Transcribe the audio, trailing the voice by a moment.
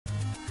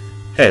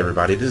Hey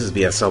everybody, this is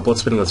BSL,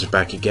 Bloodspinning Lizard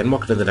back again.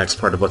 Welcome to the next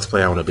part of Let's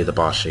Play I Want to Be the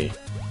Boshy.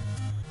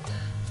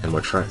 And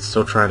we're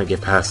still trying to get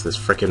past this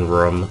frickin'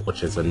 room,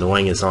 which is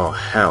annoying as all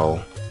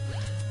hell.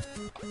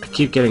 I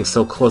keep getting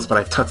so close, but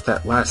I touch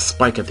that last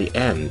spike at the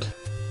end.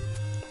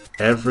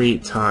 Every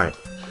time.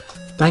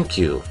 Thank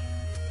you.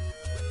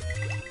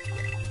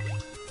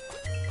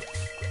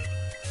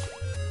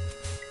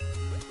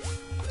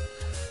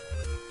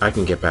 I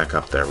can get back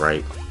up there,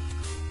 right?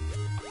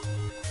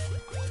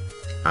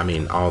 I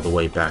mean, all the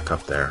way back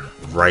up there,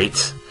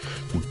 right?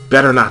 You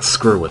better not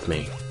screw with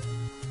me.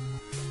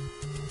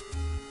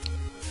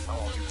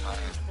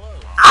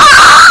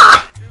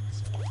 Ah!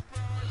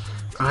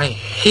 I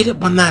hate it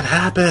when that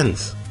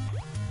happens.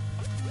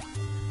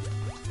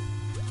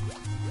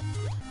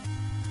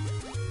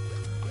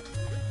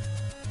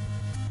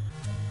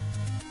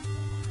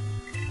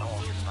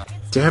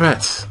 Damn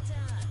it.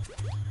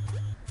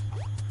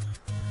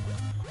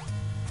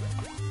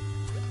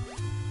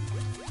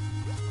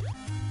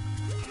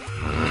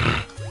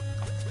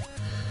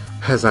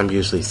 As I'm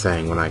usually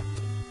saying when I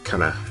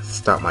kind of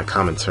stop my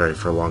commentary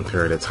for a long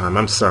period of time,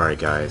 I'm sorry,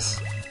 guys.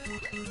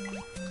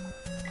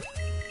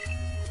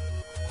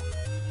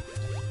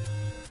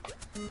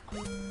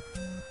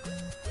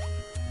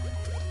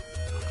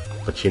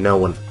 But you know,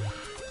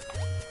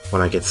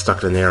 when I get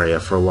stuck in an area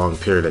for a long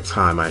period of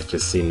time, I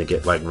just seem to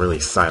get, like, really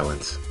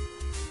silent.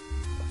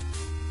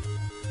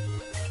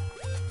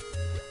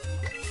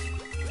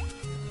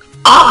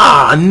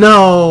 Ah,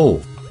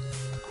 no!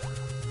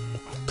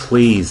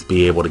 Please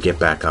be able to get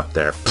back up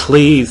there.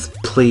 Please,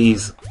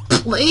 please,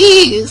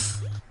 please!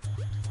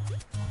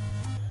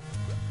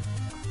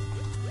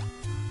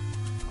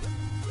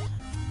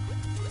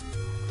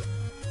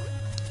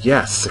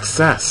 Yes,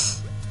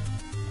 success!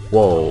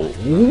 Whoa.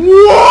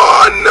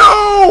 Whoa,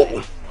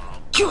 no!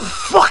 You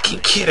fucking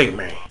kidding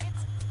me?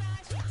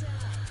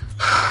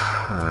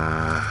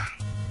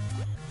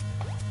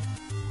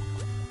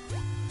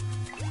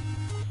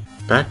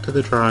 Back to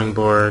the drawing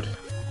board.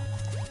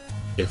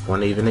 If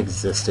one even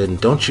existed, and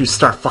don't you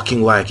start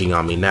fucking lagging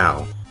on me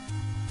now.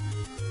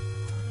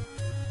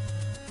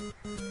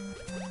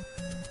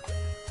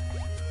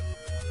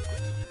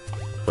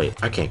 Wait,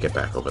 I can't get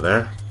back over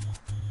there.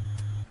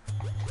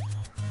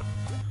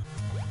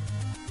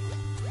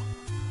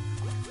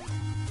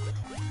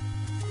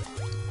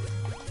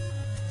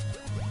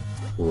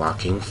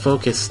 Locking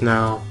focus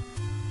now.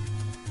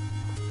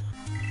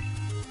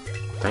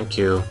 Thank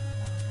you.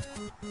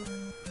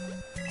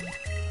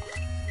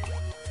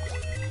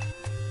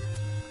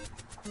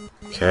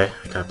 Okay,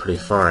 I got pretty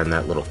far in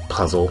that little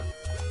puzzle.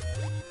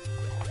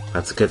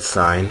 That's a good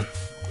sign.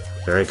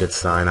 Very good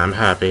sign. I'm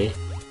happy.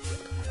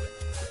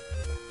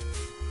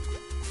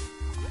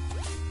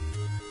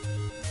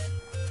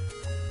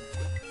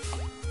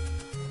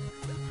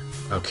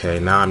 Okay,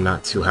 now I'm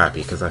not too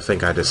happy because I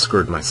think I just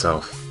screwed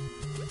myself.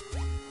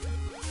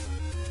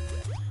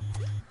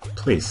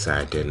 Please say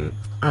I didn't.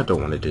 I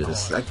don't want to do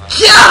this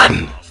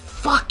again!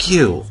 Fuck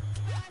you!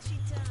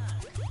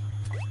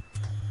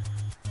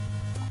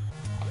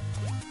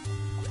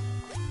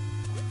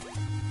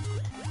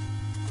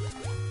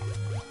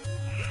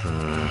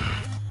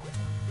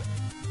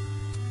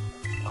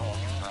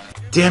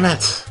 Damn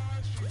it!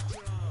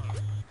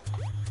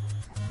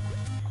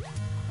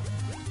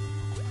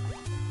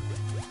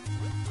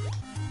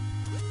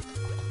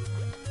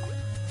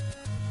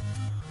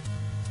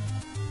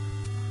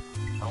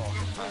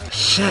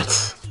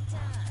 Shit!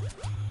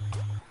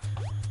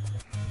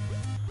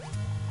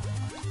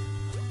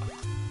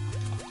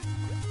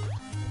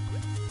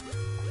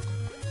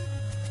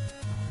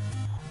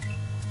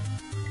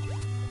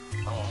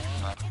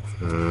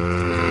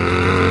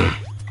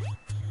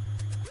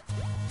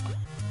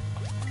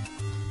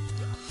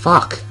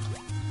 Fuck!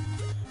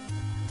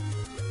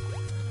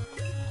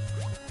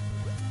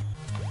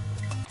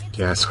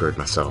 Yeah, I screwed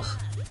myself.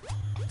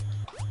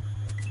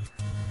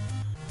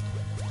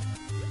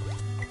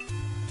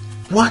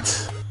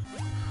 What?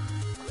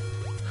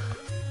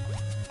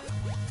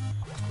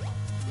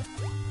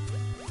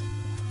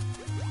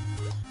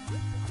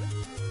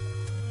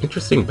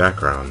 Interesting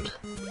background.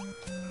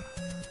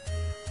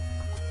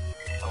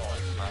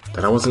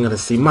 That I wasn't gonna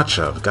see much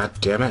of, god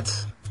damn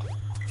it.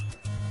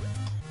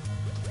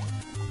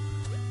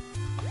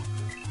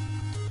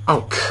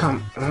 Oh,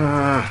 come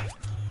on.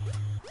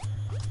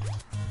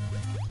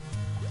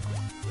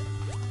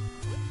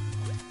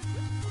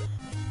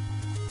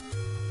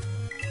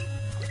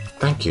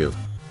 Thank you.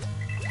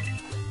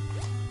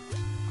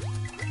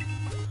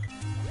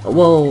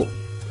 Whoa.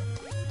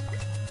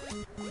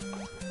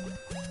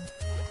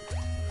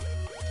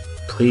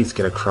 Please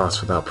get across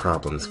without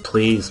problems.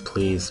 Please,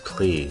 please,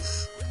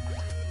 please.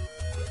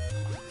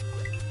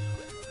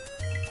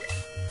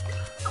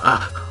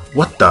 Ah,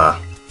 what the?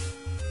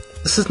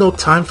 This is no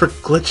time for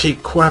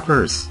glitchy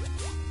quappers.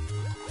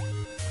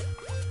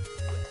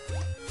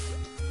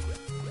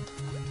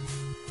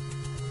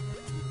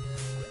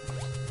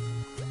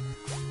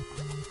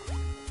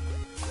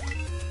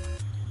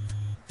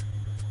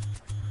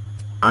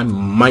 I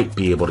might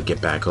be able to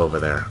get back over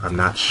there. I'm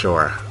not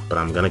sure, but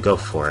I'm gonna go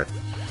for it.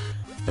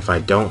 If I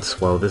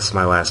don't, well, this is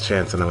my last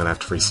chance and I'm gonna have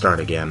to restart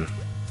again.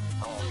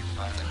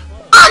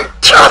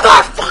 Until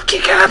that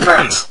fucking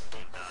happens!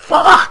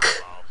 Fuck!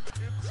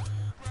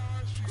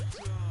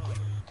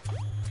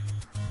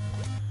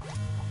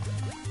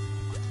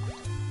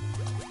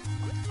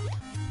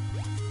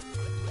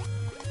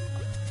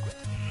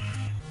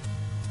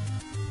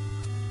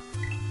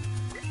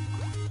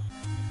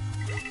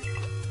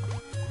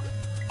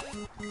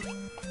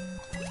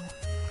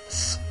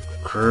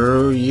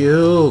 Screw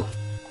you!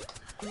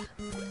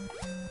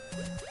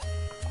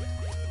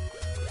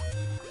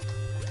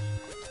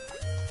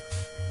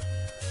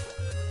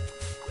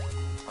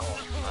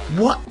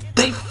 What?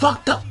 They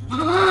fucked up!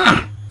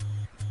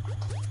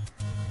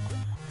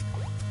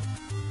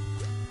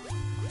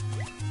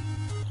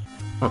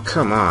 Oh,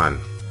 come on.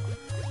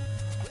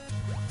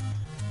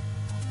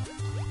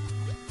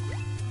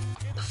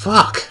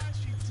 Fuck!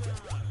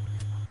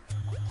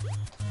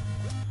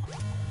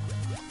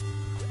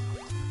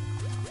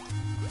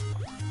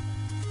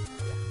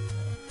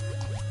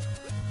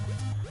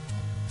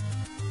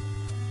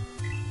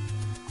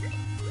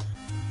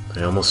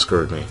 They almost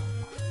screwed me.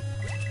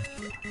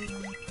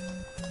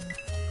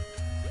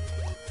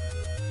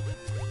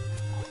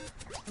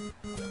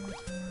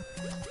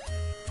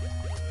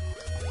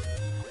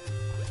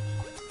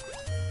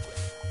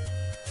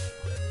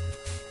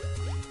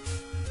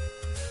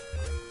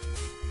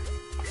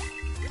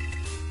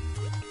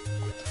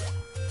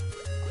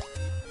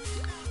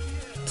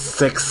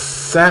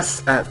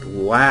 Success at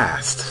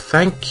last.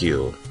 Thank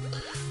you.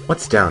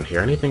 What's down here?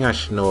 Anything I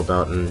should know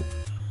about?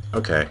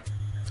 Okay.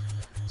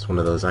 It's one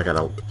of those I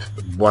gotta...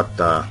 What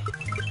the...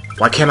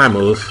 Why can't I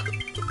move?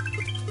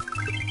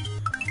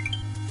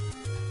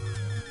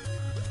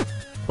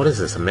 What is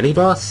this, a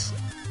mini-boss?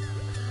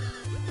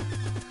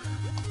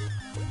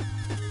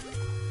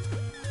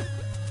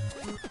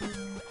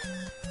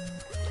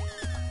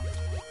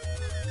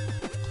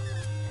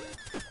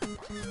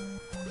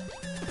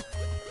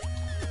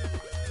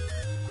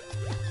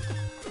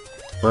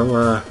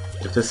 Well,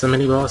 if this is a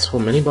mini-boss, will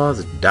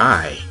mini-boss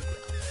die?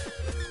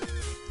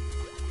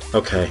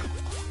 Okay.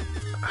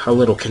 How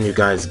little can you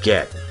guys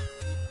get?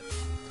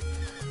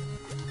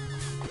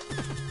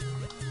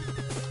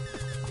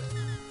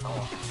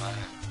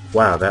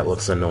 Wow, that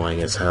looks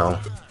annoying as hell.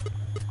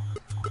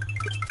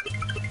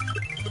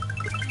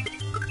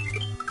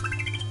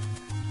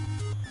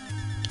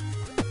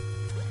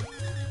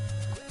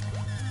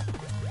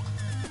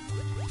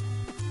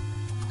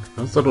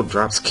 Those little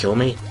drops kill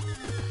me?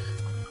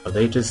 Are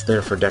they just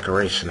there for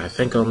decoration? I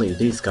think only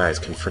these guys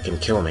can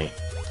frickin' kill me.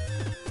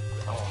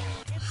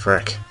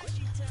 Frick.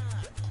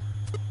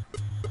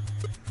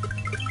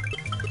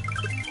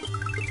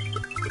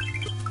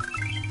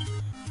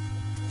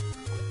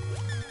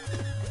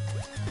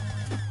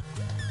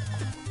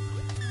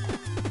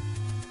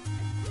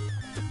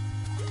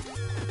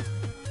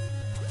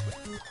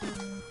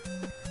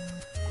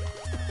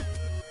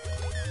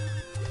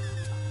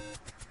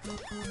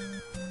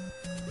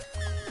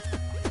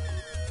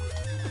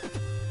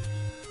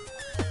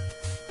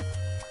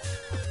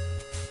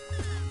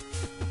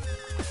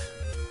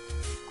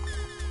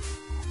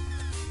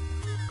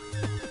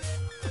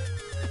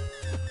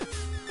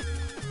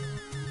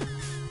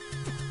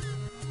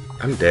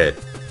 I'm dead.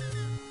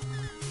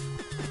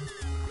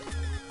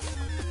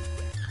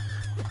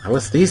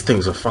 Unless these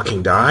things will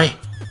fucking die.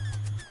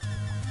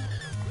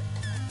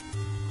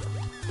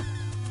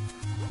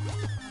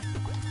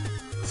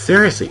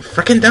 Seriously,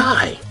 frickin'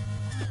 die!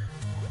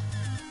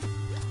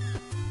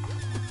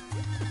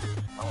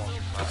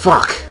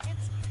 Fuck!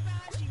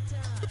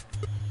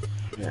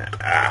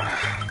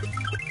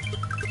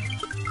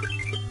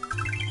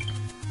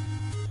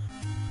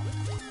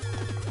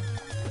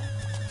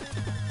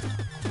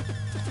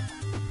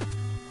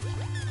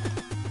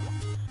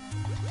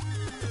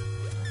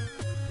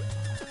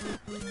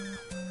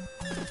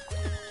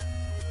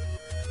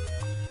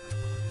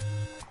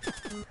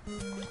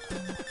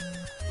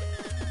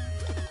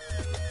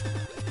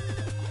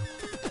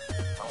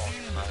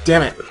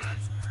 Damn it!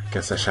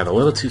 Guess I shot a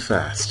little too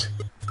fast.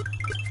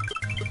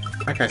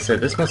 Like I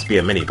said, this must be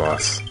a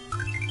mini-boss.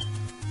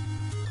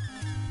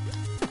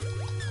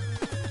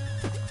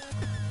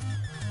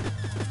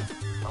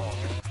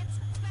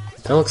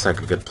 That looks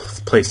like a good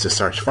place to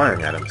start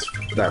firing at him,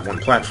 that one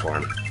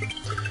platform.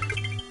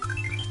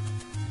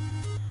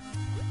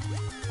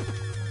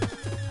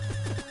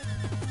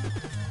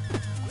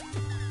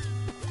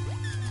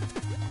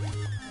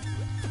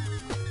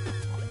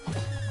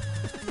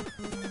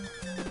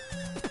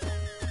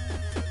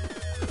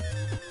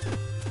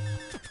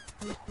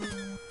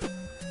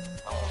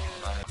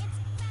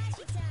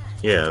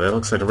 Yeah, that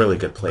looks like a really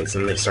good place,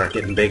 and they start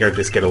getting bigger,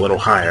 just get a little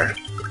higher.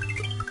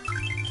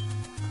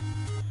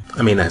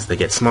 I mean, as they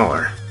get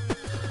smaller.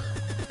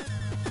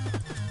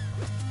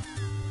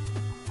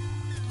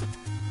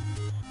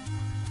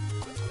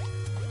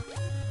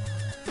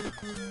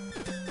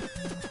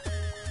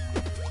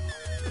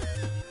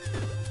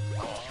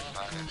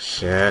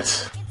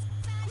 Shit.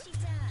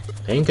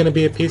 Ain't gonna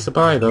be a piece of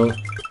pie, though.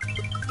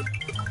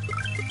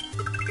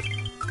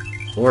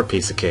 Or a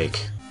piece of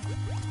cake.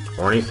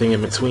 Or anything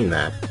in between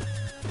that.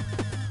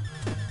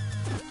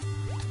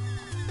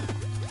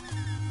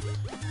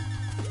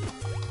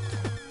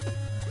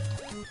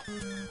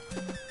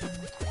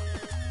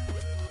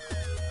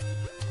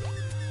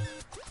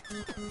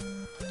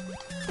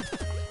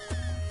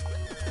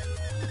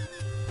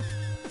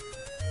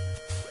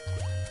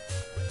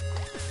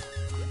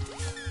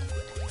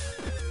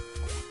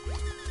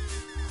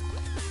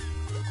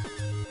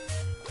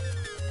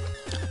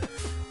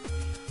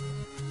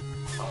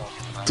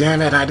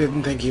 Damn it, I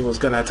didn't think he was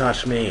gonna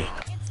touch me.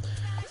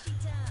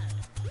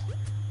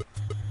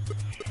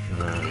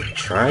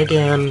 Try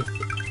again.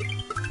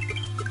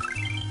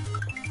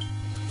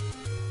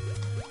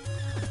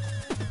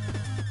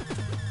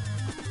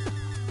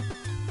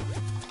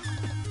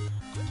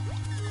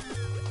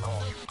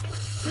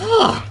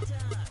 Oh.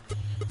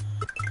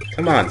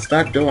 Come on,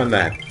 stop doing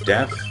that,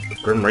 Death,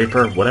 Grim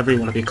Reaper, whatever you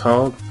want to be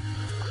called.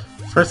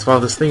 First of all,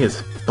 this thing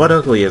is butt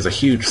ugly as a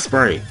huge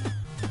sprite.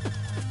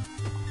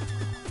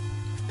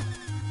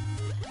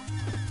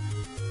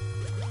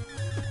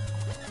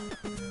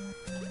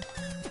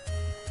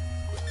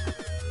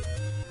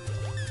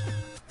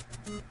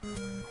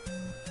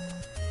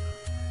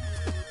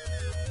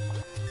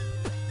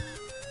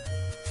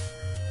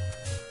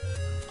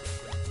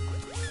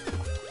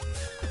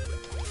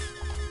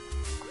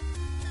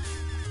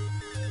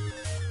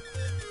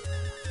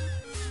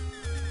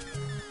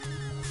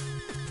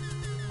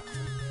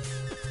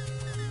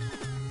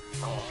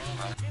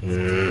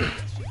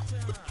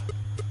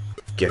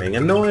 Getting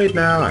annoyed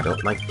now. I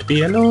don't like to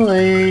be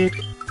annoyed.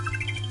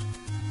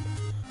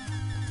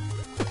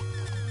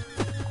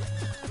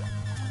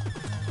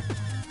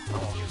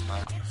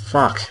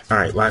 Fuck.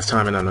 Alright, last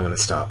time and then I'm gonna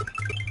stop.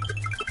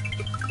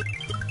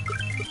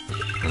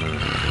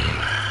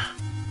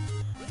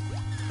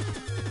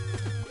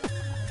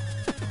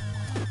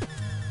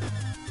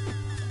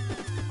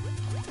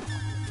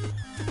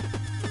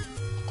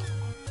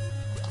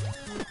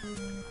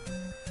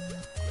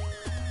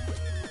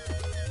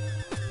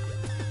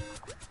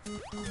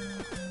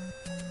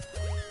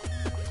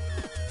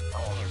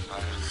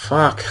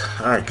 Fuck.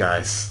 Alright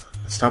guys.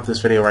 Stop this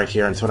video right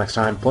here. Until next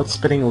time, Blood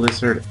Spitting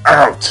Lizard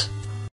out!